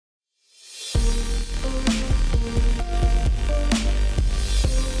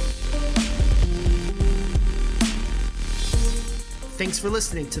Thanks for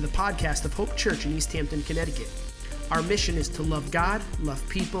listening to the podcast of Hope Church in East Hampton, Connecticut. Our mission is to love God, love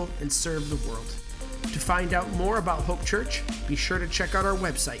people, and serve the world. To find out more about Hope Church, be sure to check out our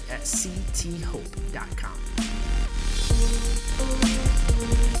website at cthope.com.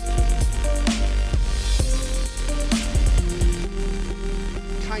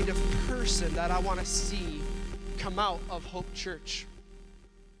 Kind of person that I want to see come out of Hope Church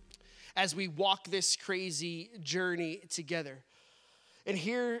as we walk this crazy journey together. And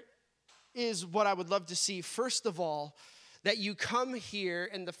here is what I would love to see. First of all, that you come here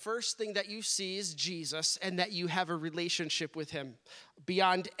and the first thing that you see is Jesus and that you have a relationship with him.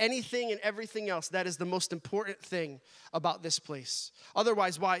 Beyond anything and everything else, that is the most important thing about this place.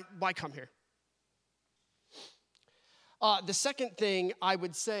 Otherwise, why come here? The second thing I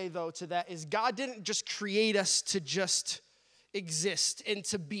would say, though, to that is God didn't just create us to just exist and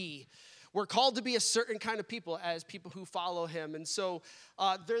to be. We're called to be a certain kind of people as people who follow him. And so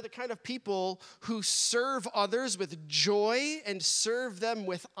they're the kind of people who serve others with joy and serve them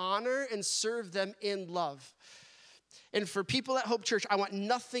with honor and serve them in love. And for people at Hope Church, I want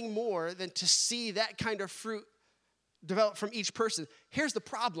nothing more than to see that kind of fruit develop from each person. Here's the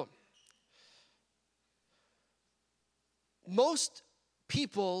problem. Most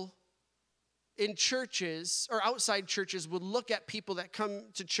people in churches or outside churches would look at people that come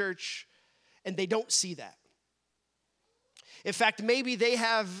to church and they don't see that. In fact, maybe they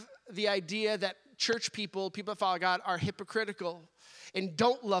have the idea that church people that follow God, are hypocritical and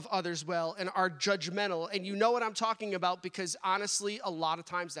don't love others well and are judgmental. And you know what I'm talking about because honestly, a lot of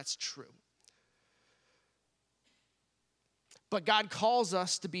times that's true. But God calls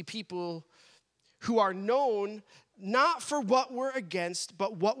us to be people who are known not for what we're against,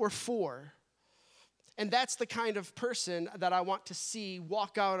 but what we're for. And that's the kind of person that I want to see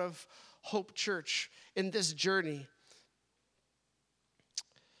walk out of Hope Church in this journey.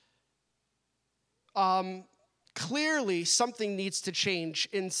 Clearly, something needs to change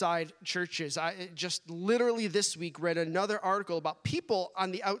inside churches. I just literally this week read another article about people on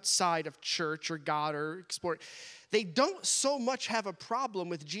the outside of church or God or sport. They don't so much have a problem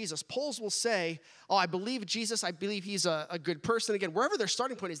with Jesus. Polls will say, oh, I believe Jesus. I believe he's a good person. Again, wherever their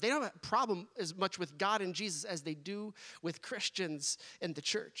starting point is, they don't have a problem as much with God and Jesus as they do with Christians in the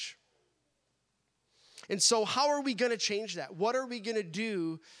church. And so how are we going to change that? What are we going to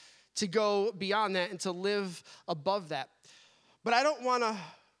do to go beyond that and to live above that? But I don't want to,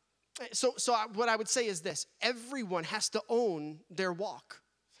 so what I would say is this. Everyone has to own their walk.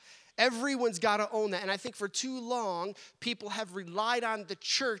 Everyone's got to own that. And I think for too long, people have relied on the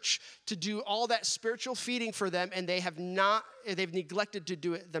church to do all that spiritual feeding for them, and they've neglected to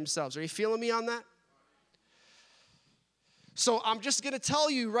do it themselves. Are you feeling me on that? So I'm just going to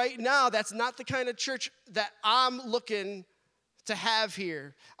tell you right now, that's not the kind of church that I'm looking to have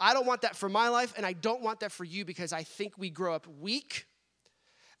here. I don't want that for my life, and I don't want that for you because I think we grow up weak,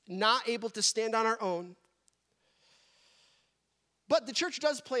 not able to stand on our own. But the church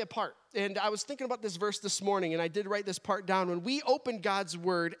does play a part. And I was thinking about this verse this morning, and I did write this part down. When we open God's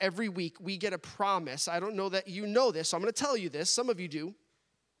word every week, we get a promise. I don't know that you know this, so I'm going to tell you this. Some of you do.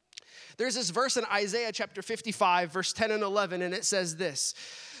 There's this verse in Isaiah chapter 55, verse 10 and 11, and it says this: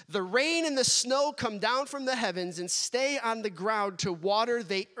 the rain and the snow come down from the heavens and stay on the ground to water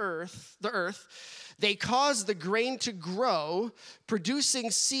the earth. They cause the grain to grow,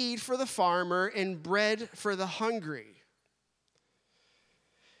 producing seed for the farmer and bread for the hungry.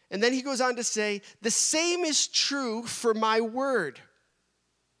 And then he goes on to say, the same is true for my word.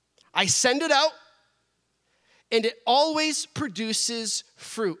 I send it out, and it always produces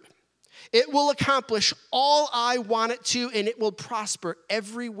fruit. It will accomplish all I want it to, and it will prosper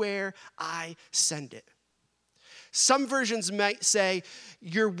everywhere I send it. Some versions might say,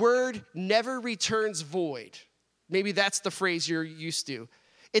 your word never returns void. Maybe that's the phrase you're used to.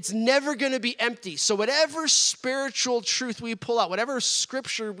 It's never going to be empty. So whatever spiritual truth we pull out, whatever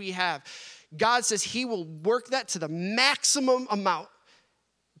scripture we have, God says he will work that to the maximum amount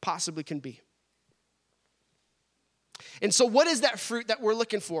possibly can be. And so what is that fruit that we're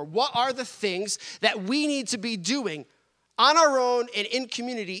looking for? What are the things that we need to be doing on our own and in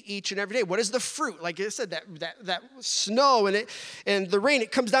community each and every day? What is the fruit? Like I said, that snow and the rain,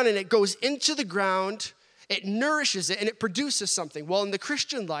 it comes down and it goes into the ground, it nourishes it, and it produces something. Well, in the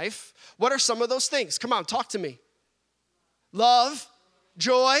Christian life, what are some of those things? Come on, talk to me. Love,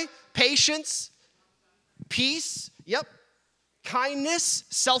 joy, patience, peace, kindness,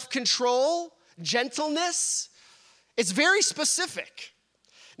 self-control, gentleness. It's very specific.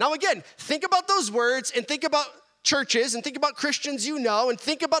 Now again, think about those words and think about churches and think about Christians you know and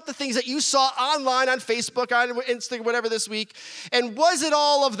think about the things that you saw online on Facebook, on Instagram, whatever this week. And was it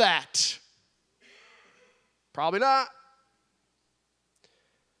all of that? Probably not.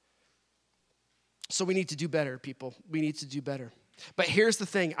 So we need to do better, people. We need to do better. But here's the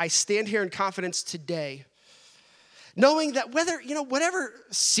thing. I stand here in confidence today, knowing that whatever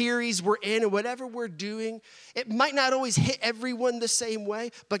series we're in and whatever we're doing, it might not always hit everyone the same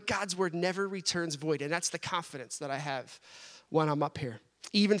way, but God's word never returns void. And that's the confidence that I have when I'm up here,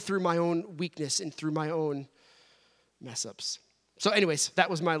 even through my own weakness and through my own mess ups. So anyways, that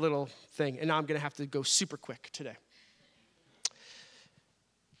was my little thing. And now I'm going to have to go super quick today.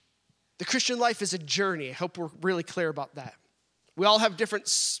 The Christian life is a journey. I hope we're really clear about that. We all have different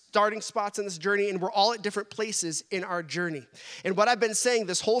starting spots in this journey, and we're all at different places in our journey. And what I've been saying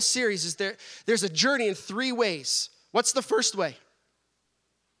this whole series is there's a journey in 3 ways. What's the first way?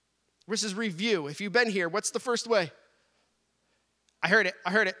 This is review. If you've been here, what's the first way? I heard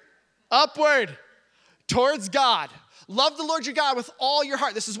it. Upward, towards God. Love the Lord your God with all your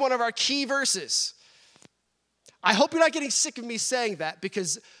heart. This is one of our key verses. I hope you're not getting sick of me saying that,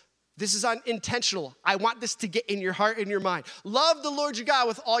 because this is unintentional. I want this to get in your heart and your mind. Love the Lord your God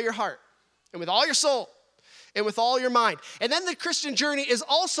with all your heart and with all your soul and with all your mind. And then the Christian journey is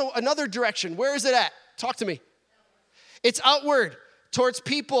also another direction. Where is it at? Talk to me. It's outward, towards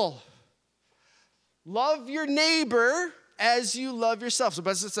people. Love your neighbor as you love yourself.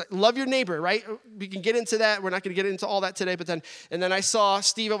 So love your neighbor, right? We can get into that. We're not going to get into all that today, and then I saw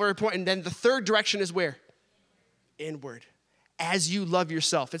Steve over here point, and then the third direction is where? Inward. As you love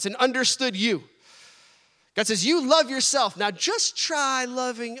yourself. It's an understood you. God says, you love yourself. Now just try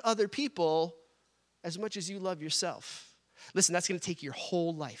loving other people as much as you love yourself. Listen, that's going to take your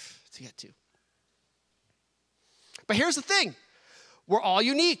whole life to get to. But here's the thing. We're all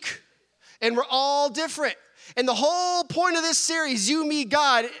unique, and we're all different. And the whole point of this series, You, Me,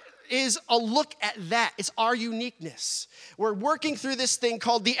 God, is a look at that. It's our uniqueness. We're working through this thing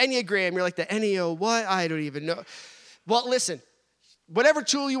called the Enneagram. You're like, the Enneo, what? I don't even know. Well, listen. Whatever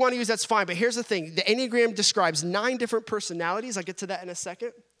tool you want to use, that's fine. But here's the thing. The Enneagram describes 9 different personalities. I'll get to that in a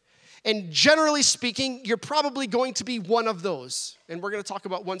second. And generally speaking, you're probably going to be one of those. And we're going to talk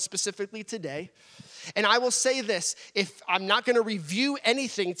about one specifically today. And I will say this. If I'm not going to review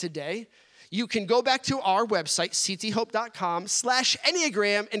anything today, you can go back to our website,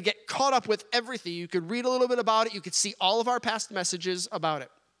 cthope.com/Enneagram, and get caught up with everything. You could read a little bit about it. You could see all of our past messages about it.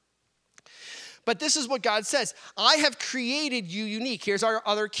 But this is what God says. I have created you unique. Here's our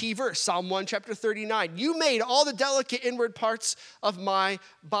other key verse, Psalm 1, chapter 39. You made all the delicate inward parts of my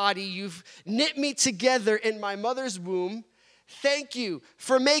body. You've knit me together in my mother's womb. Thank you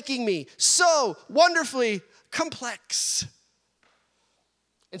for making me so wonderfully complex.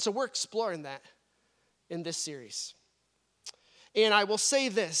 And so we're exploring that in this series. And I will say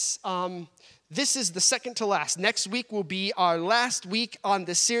this. This is the second to last. Next week will be our last week on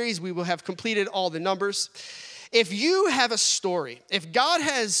this series. We will have completed all the numbers. If you have a story, if God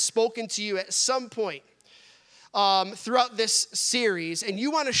has spoken to you at some point throughout this series, and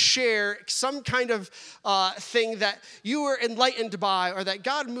you want to share some kind of thing that you were enlightened by or that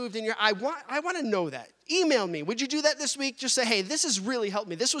God moved in your, I want to know that. Email me. Would you do that this week? Just say, hey, this has really helped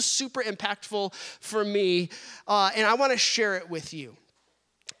me. This was super impactful for me, and I want to share it with you.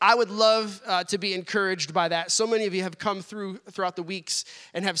 I would love to be encouraged by that. So many of you have come throughout the weeks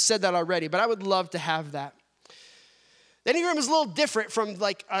and have said that already, but I would love to have that. The Enneagram is a little different from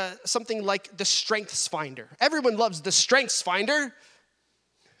something like the Strengths Finder. Everyone loves the Strengths Finder.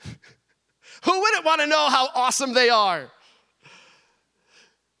 Who wouldn't want to know how awesome they are?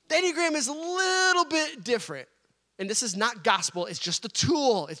 The Enneagram is a little bit different. And this is not gospel, it's just a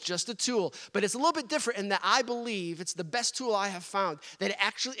tool. It's just a tool. But it's a little bit different in that I believe it's the best tool I have found, that it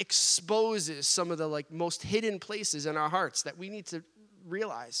actually exposes some of the most hidden places in our hearts that we need to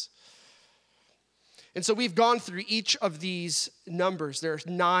realize. And so we've gone through each of these numbers. There's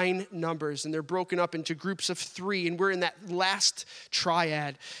 9 numbers, and they're broken up into groups of 3, and we're in that last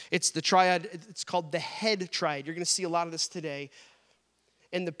triad. It's the triad, it's called the head triad. You're going to see a lot of this today.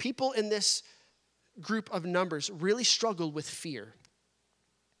 And the people in this group of numbers really struggle with fear.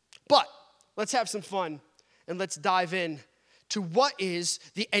 But let's have some fun and let's dive in to what is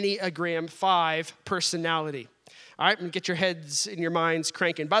the Enneagram 5 personality. All right, and get your heads and your minds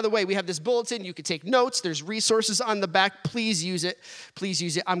cranking. By the way, we have this bulletin. You can take notes. There's resources on the back. Please use it. Please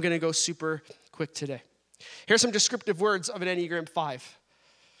use it. I'm going to go super quick today. Here's some descriptive words of an Enneagram 5.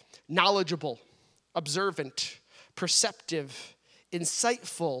 Knowledgeable, observant, perceptive,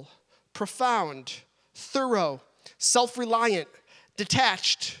 insightful, profound, thorough, self-reliant,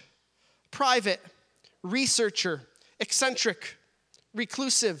 detached, private, researcher, eccentric,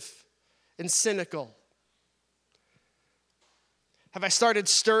 reclusive, and cynical. Have I started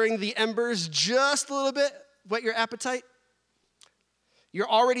stirring the embers just a little bit? Whet your appetite? You're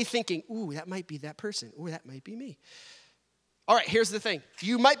already thinking, ooh, that might be that person. Ooh, that might be me. All right, here's the thing.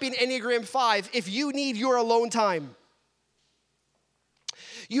 You might be an Enneagram 5 if you need your alone time.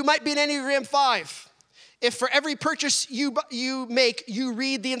 You might be an Enneagram 5 if for every purchase you make, you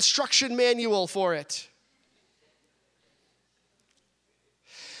read the instruction manual for it.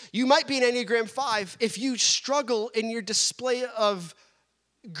 You might be an Enneagram 5 if you struggle in your display of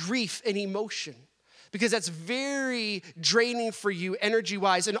grief and emotion, because that's very draining for you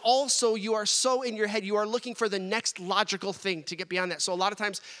energy-wise. And also, you are so in your head, you are looking for the next logical thing to get beyond that. So a lot of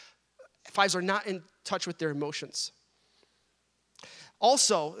times, 5s are not in touch with their emotions.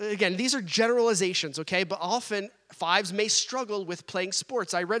 Also, again, these are generalizations, okay? But often, 5s may struggle with playing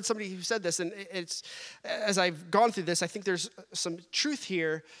sports. I read somebody who said this, and it's, as I've gone through this, I think there's some truth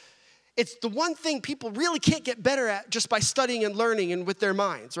here. It's the one thing people really can't get better at just by studying and learning and with their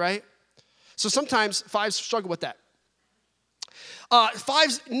minds, right? So sometimes 5s struggle with that.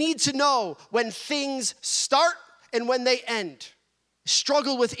 5s need to know when things start and when they end.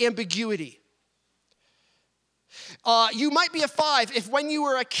 Struggle with ambiguity. You might be a 5 if when you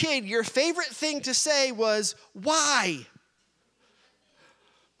were a kid, your favorite thing to say was, why?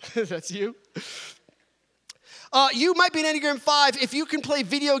 That's you. You might be an Enneagram 5 if you can play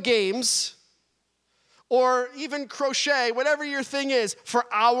video games or even crochet, whatever your thing is, for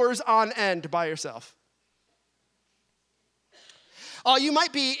hours on end by yourself. You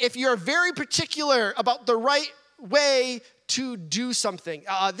might be if you're very particular about the right way to do something.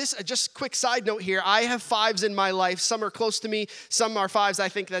 This just quick side note here. I have 5s in my life. Some are close to me. Some are 5s I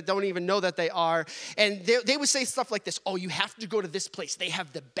think that don't even know that they are. And they would say stuff like this. Oh, you have to go to this place. They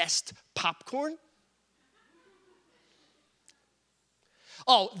have the best popcorn.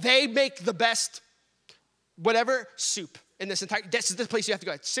 Oh, they make the best whatever soup in this entire, this is the place you have to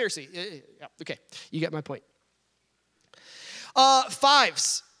go. Seriously. Yeah, okay, you get my point.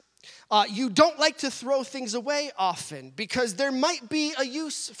 5s. You don't like to throw things away often because there might be a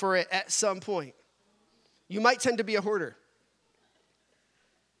use for it at some point. You might tend to be a hoarder.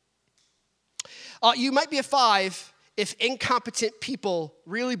 You might be a 5 if incompetent people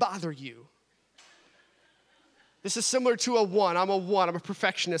really bother you. This is similar to a 1. I'm a 1. I'm a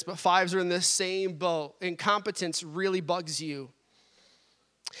perfectionist, but 5s are in the same boat. Incompetence really bugs you.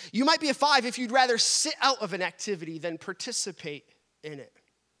 You might be a 5 if you'd rather sit out of an activity than participate in it.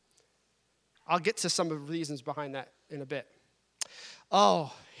 I'll get to some of the reasons behind that in a bit.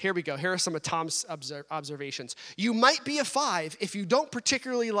 Oh, here we go. Here are some of Tom's observations. You might be a 5 if you don't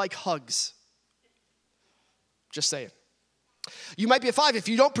particularly like hugs. Just saying. You might be a 5 if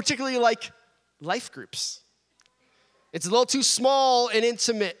you don't particularly like life groups. It's a little too small and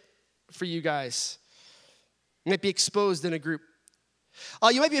intimate for you guys. You might be exposed in a group.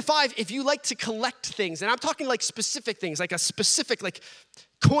 You might be a 5 if you like to collect things. And I'm talking like specific things, like a specific, like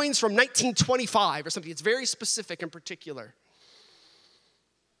coins from 1925 or something. It's very specific and particular.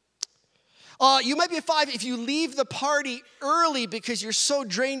 You might be a 5 if you leave the party early because you're so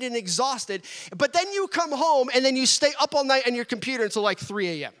drained and exhausted. But then you come home and then you stay up all night on your computer until like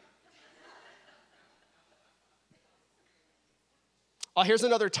 3 a.m. Here's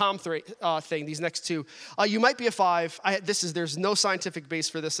another Tom thing, these next two. You might be a 5. There's no scientific base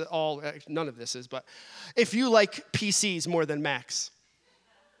for this at all. None of this is, but if you like PCs more than Macs.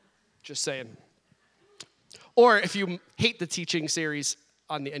 Just saying. Or if you hate the teaching series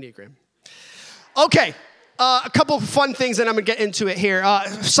on the Enneagram. Okay, a couple of fun things, and I'm going to get into it here.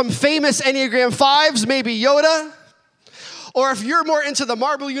 Some famous Enneagram 5s, maybe Yoda. Or if you're more into the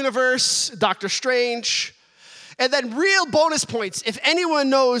Marvel universe, Doctor Strange. And then real bonus points if anyone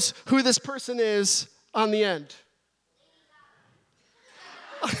knows who this person is on the end.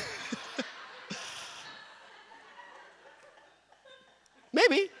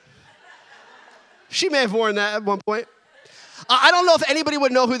 Maybe. She may have worn that at one point. I don't know if anybody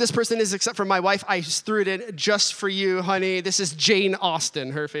would know who this person is except for my wife. I just threw it in just for you, honey. This is Jane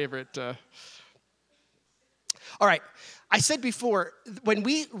Austen, her favorite. All right. I said before, when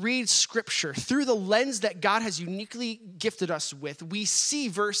we read Scripture through the lens that God has uniquely gifted us with, we see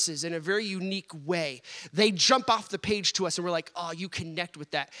verses in a very unique way. They jump off the page to us, and we're like, oh, you connect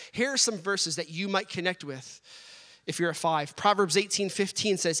with that. Here are some verses that you might connect with if you're a 5. Proverbs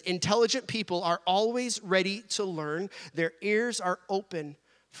 18:15 says, intelligent people are always ready to learn. Their ears are open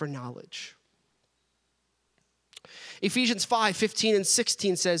for knowledge. Ephesians 5:15 and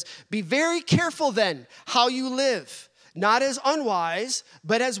 16 says, be very careful then how you live, not as unwise,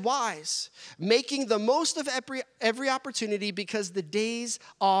 but as wise, making the most of every opportunity because the days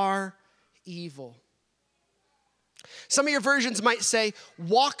are evil. Some of your versions might say,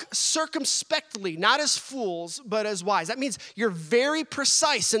 walk circumspectly, not as fools, but as wise. That means you're very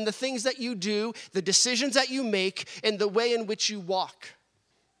precise in the things that you do, the decisions that you make, and the way in which you walk.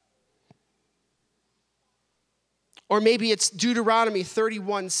 Or maybe it's Deuteronomy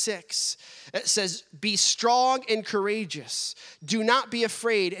 31:6. It says, be strong and courageous. Do not be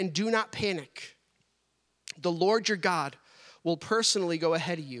afraid and do not panic. The Lord your God will personally go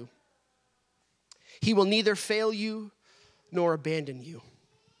ahead of you. He will neither fail you nor abandon you.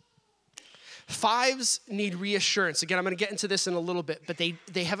 5s need reassurance. Again, I'm going to get into this in a little bit, but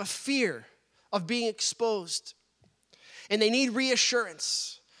they have a fear of being exposed. And they need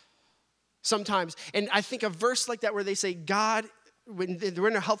reassurance sometimes. And I think a verse like that where they say, God, when they're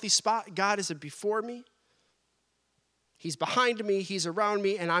in a healthy spot, God is before me. He's behind me. He's around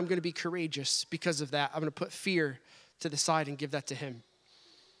me. And I'm going to be courageous because of that. I'm going to put fear to the side and give that to him.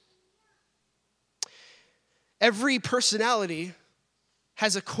 Every personality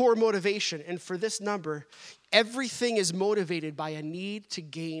has a core motivation. And for this number, everything is motivated by a need to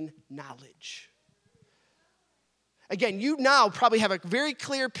gain knowledge. Again, you now probably have a very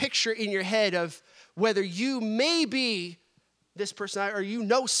clear picture in your head of whether you may be this person or you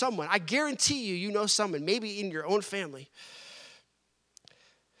know someone. I guarantee you know someone, maybe in your own family.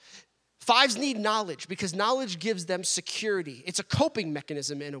 5s need knowledge because knowledge gives them security. It's a coping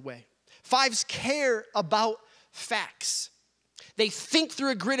mechanism in a way. 5s care about facts. They think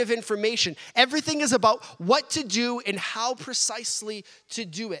through a grid of information. Everything is about what to do and how precisely to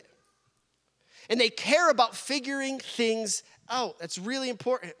do it. And they care about figuring things out. That's really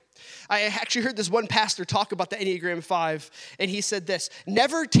important. I actually heard this one pastor talk about the Enneagram 5, and he said this: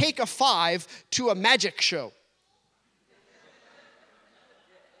 never take a 5 to a magic show.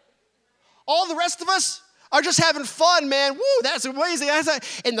 All the rest of us are just having fun, man. Woo, that's amazing.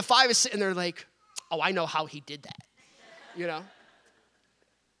 And the 5 is sitting there like, oh, I know how he did that, you know?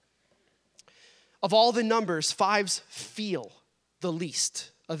 Of all the numbers, 5s feel the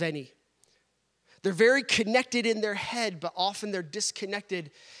least of any. They're very connected in their head, but often they're disconnected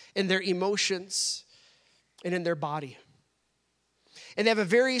in their emotions and in their body. And they have a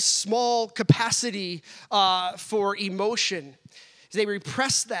very small capacity for emotion. They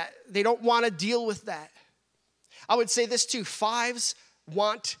repress that. They don't want to deal with that. I would say this too: 5s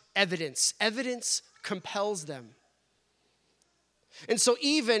want evidence. Evidence compels them. And so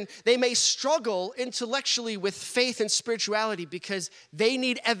even they may struggle intellectually with faith and spirituality because they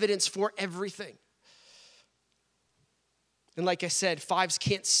need evidence for everything. And like I said, 5s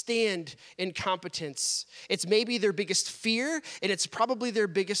can't stand incompetence. It's maybe their biggest fear, and it's probably their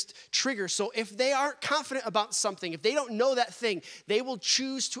biggest trigger. So if they aren't confident about something, if they don't know that thing, they will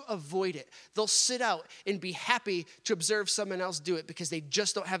choose to avoid it. They'll sit out and be happy to observe someone else do it because they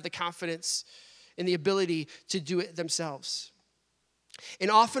just don't have the confidence and the ability to do it themselves.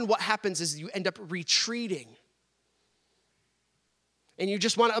 And often what happens is you end up retreating. And you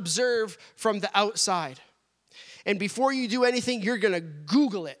just want to observe from the outside. And before you do anything, you're going to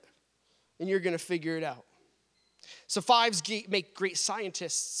Google it, and you're going to figure it out. So 5s make great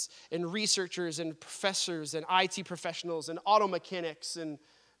scientists and researchers and professors and IT professionals and auto mechanics and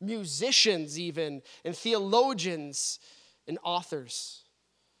musicians even, and theologians and authors.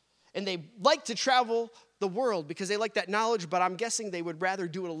 And they like to travel the world because they like that knowledge, but I'm guessing they would rather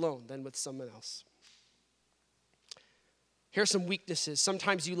do it alone than with someone else. Here are some weaknesses.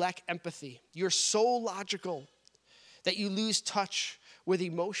 Sometimes you lack empathy. You're so logical that you lose touch with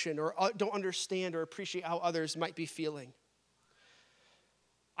emotion or don't understand or appreciate how others might be feeling.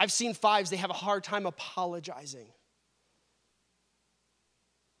 I've seen 5s, they have a hard time apologizing.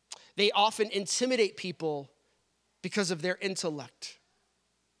 They often intimidate people because of their intellect.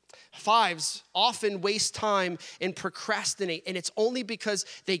 5s often waste time and procrastinate, and it's only because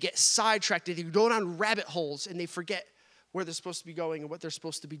they get sidetracked. They go down rabbit holes and they forget where they're supposed to be going and what they're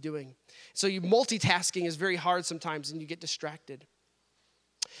supposed to be doing. So multitasking is very hard sometimes, and you get distracted.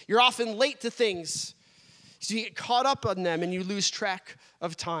 You're often late to things, so you get caught up on them and you lose track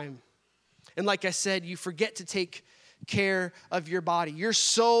of time. And like I said, you forget to take care of your body. You're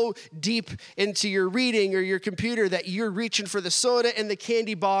so deep into your reading or your computer that you're reaching for the soda and the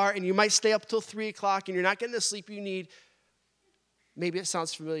candy bar, and you might stay up till 3 o'clock and you're not getting the sleep you need. Maybe it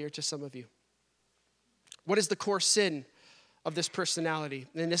sounds familiar to some of you. What is the core sin of this personality?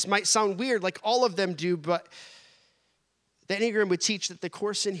 And this might sound weird like all of them do, but the Enneagram would teach that the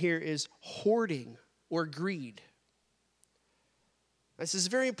core sin here is hoarding or greed. This is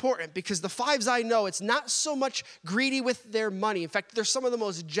very important because the fives I know, it's not so much greedy with their money. In fact, they're some of the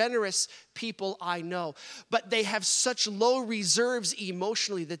most generous people I know. But they have such low reserves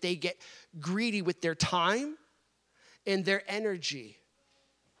emotionally that they get greedy with their time and their energy.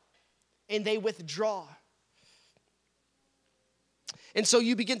 And they withdraw. And so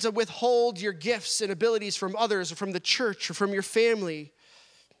you begin to withhold your gifts and abilities from others or from the church or from your family.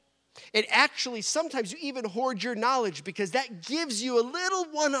 And actually, sometimes you even hoard your knowledge because that gives you a little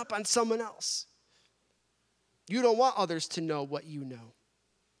one-up on someone else. You don't want others to know what you know.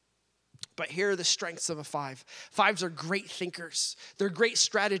 But here are the strengths of a five. Fives are great thinkers. They're great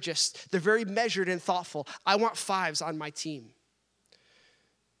strategists. They're very measured and thoughtful. I want fives on my team.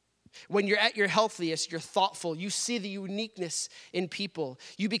 When you're at your healthiest, you're thoughtful. You see the uniqueness in people.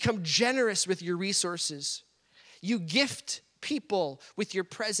 You become generous with your resources. You gift people with your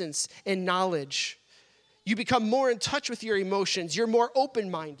presence and knowledge. You become more in touch with your emotions. You're more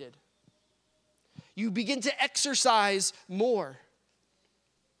open-minded. You begin to exercise more.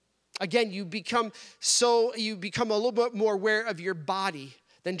 Again, you become a little bit more aware of your body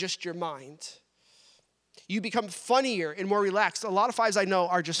than just your mind. You become funnier and more relaxed. A lot of fives I know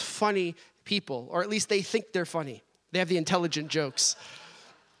are just funny people, or at least they think they're funny. They have the intelligent jokes.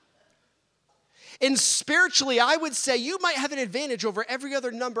 And spiritually, I would say you might have an advantage over every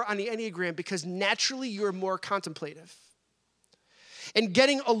other number on the Enneagram because naturally you're more contemplative. And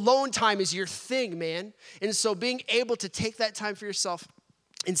getting alone time is your thing, man. And so being able to take that time for yourself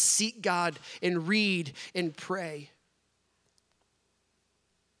and seek God and read and pray.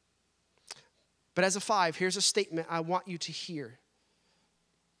 But as a five, here's a statement I want you to hear.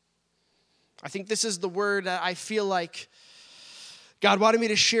 I think this is the word that I feel like God wanted me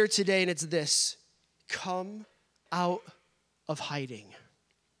to share today, and it's this. Come out of hiding.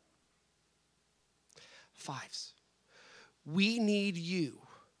 Fives. We need you,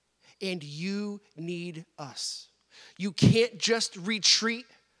 and you need us. You can't just retreat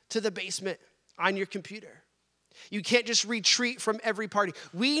to the basement on your computer. You can't just retreat from every party.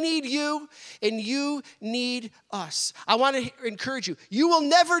 We need you, and you need us. I want to encourage you. You will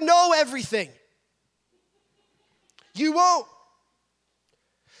never know everything. You won't.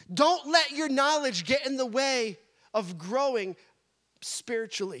 Don't let your knowledge get in the way of growing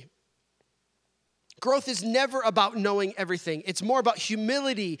spiritually. Growth is never about knowing everything. It's more about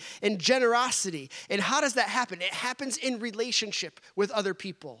humility and generosity. And how does that happen? It happens in relationship with other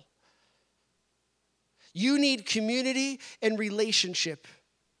people. You need community and relationship.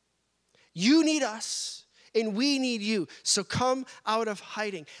 You need us, and we need you. So come out of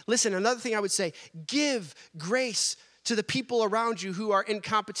hiding. Listen, another thing I would say, give grace to the people around you who are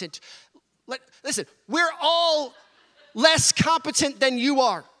incompetent. Listen, we're all less competent than you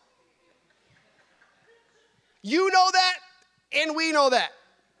are. You know that, and we know that.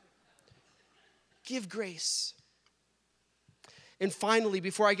 Give grace. And finally,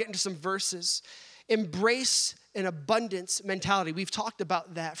 before I get into some verses, embrace an abundance mentality. We've talked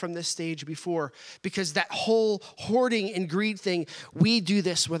about that from this stage before, because that whole hoarding and greed thing, we do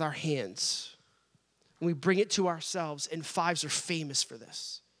this with our hands. And we bring it to ourselves, and fives are famous for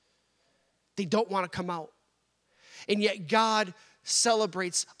this. They don't want to come out. And yet God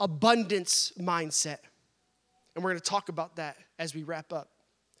celebrates abundance mindset. And we're going to talk about that as we wrap up.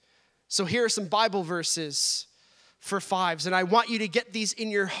 So here are some Bible verses for fives. And I want you to get these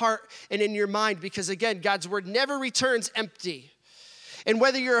in your heart and in your mind because, again, God's word never returns empty. And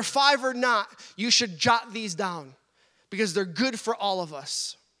whether you're a five or not, you should jot these down because they're good for all of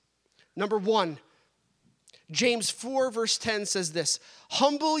us. Number one, James 4 verse 10 says this,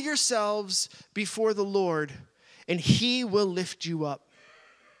 humble yourselves before the Lord and he will lift you up.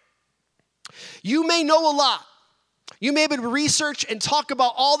 You may know a lot. You may be able to research and talk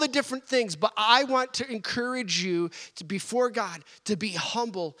about all the different things, but I want to encourage you to, before God, to be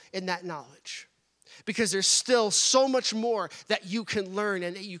humble in that knowledge. Because there's still so much more that you can learn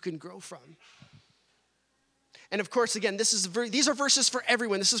and that you can grow from. And of course, again, these are verses for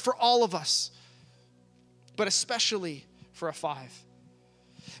everyone. This is for all of us, but especially for a five.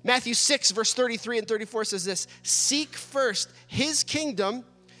 Matthew 6, verse 33 and 34 says this, seek first his kingdom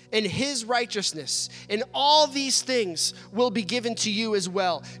and his righteousness, and all these things will be given to you as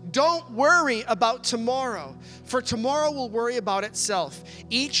well. Don't worry about tomorrow, for tomorrow will worry about itself.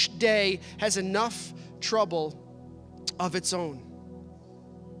 Each day has enough trouble of its own.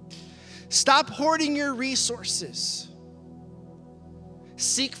 Stop hoarding your resources.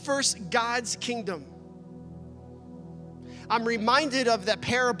 Seek first God's kingdom. I'm reminded of that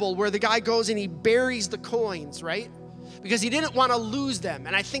parable where the guy goes and he buries the coins, right? Because he didn't want to lose them.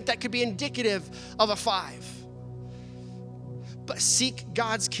 And I think that could be indicative of a five. But seek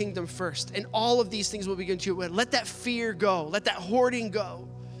God's kingdom first, and all of these things will begin to let that fear go. Let that hoarding go.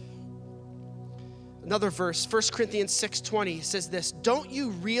 Another verse, 1 Corinthians 6:20 says this, don't you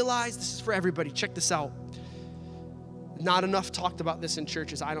realize, this is for everybody, check this out. Not enough talked about this in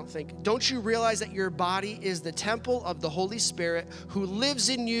churches, I don't think. Don't you realize that your body is the temple of the Holy Spirit who lives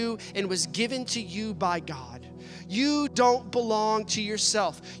in you and was given to you by God? You don't belong to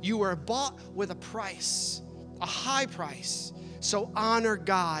yourself. You were bought with a price, a high price. So honor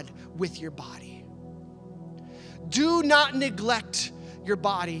God with your body. Do not neglect your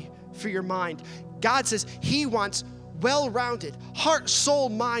body for your mind. God says he wants well-rounded, heart, soul,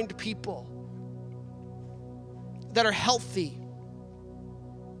 mind people that are healthy.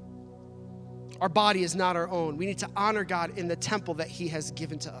 Our body is not our own. We need to honor God in the temple that he has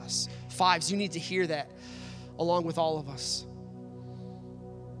given to us. Fives, you need to hear that along with all of us.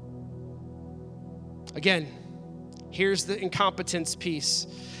 Again, here's the incompetence piece.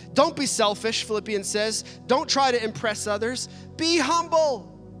 Don't be selfish, Philippians says. Don't try to impress others. Be humble,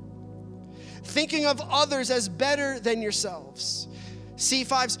 thinking of others as better than yourselves.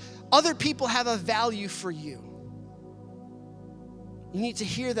 C5s, other people have a value for you. You need to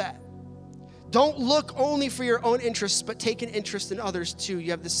hear that. Don't look only for your own interests, but take an interest in others too.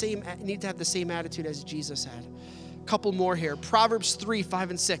 You need to have the same attitude as Jesus had. A couple more here. Proverbs 3,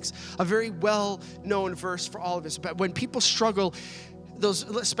 5, and 6, a very well-known verse for all of us. But when people struggle,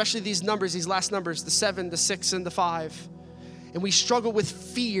 especially these numbers, these last numbers, the 7, the 6, and the 5, and we struggle with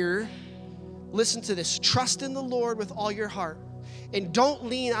fear, listen to this. Trust in the Lord with all your heart, and don't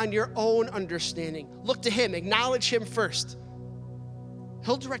lean on your own understanding. Look to him. Acknowledge him first.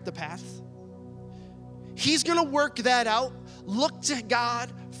 He'll direct the path. He's going to work that out. Look to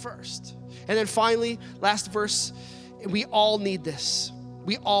God first. And then finally, last verse, we all need this.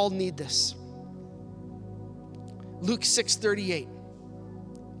 We all need this. Luke 6:38.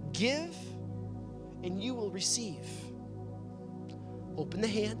 Give and you will receive. Open the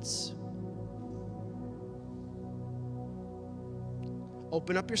hands.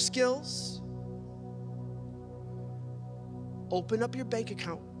 Open up your skills. Open up your bank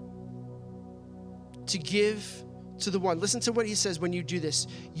account to give to the one. Listen to what he says when you do this.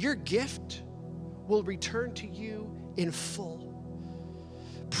 Your gift will return to you in full.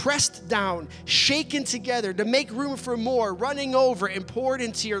 Pressed down, shaken together to make room for more, running over and poured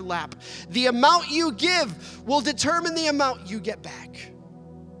into your lap. The amount you give will determine the amount you get back.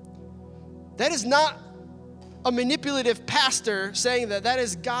 That is not a manipulative pastor saying that. That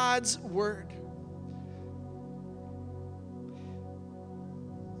is God's word.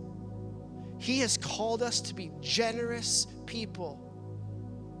 He has called us to be generous people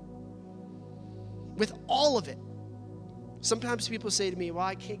with all of it. Sometimes people say to me, well,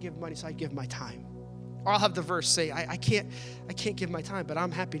 I can't give money, so I give my time. Or I'll have the verse say, I can't give my time, but I'm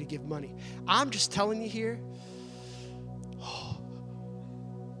happy to give money. I'm just telling you here,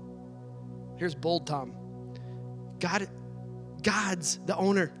 here's bold Tom. God's the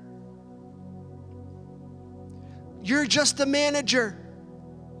owner. You're just the manager.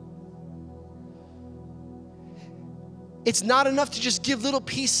 It's not enough to just give little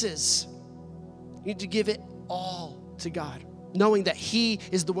pieces. You need to give it all to God, knowing that he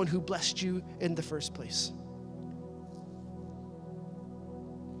is the one who blessed you in the first place.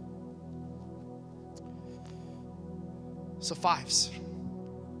 So fives,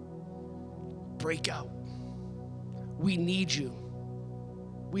 break out. We need you.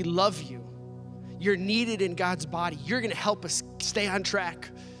 We love you. You're needed in God's body. You're going to help us stay on track.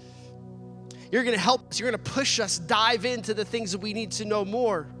 You're going to help us. You're going to push us, dive into the things that we need to know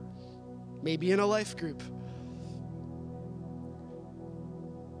more, maybe in a life group.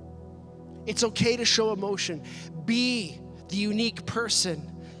 It's okay to show emotion. Be the unique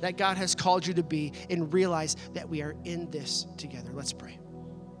person that God has called you to be and realize that we are in this together. Let's pray.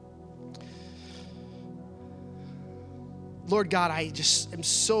 Lord God, I just am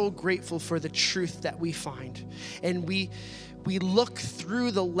so grateful for the truth that we find. And we look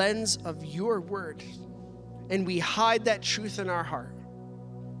through the lens of your word and we hide that truth in our heart.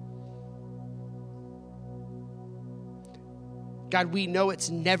 God, we know it's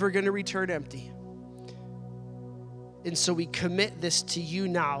never going to return empty. And so we commit this to you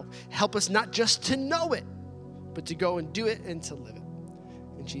now. Help us not just to know it, but to go and do it and to live it.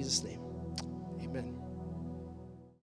 In Jesus' name.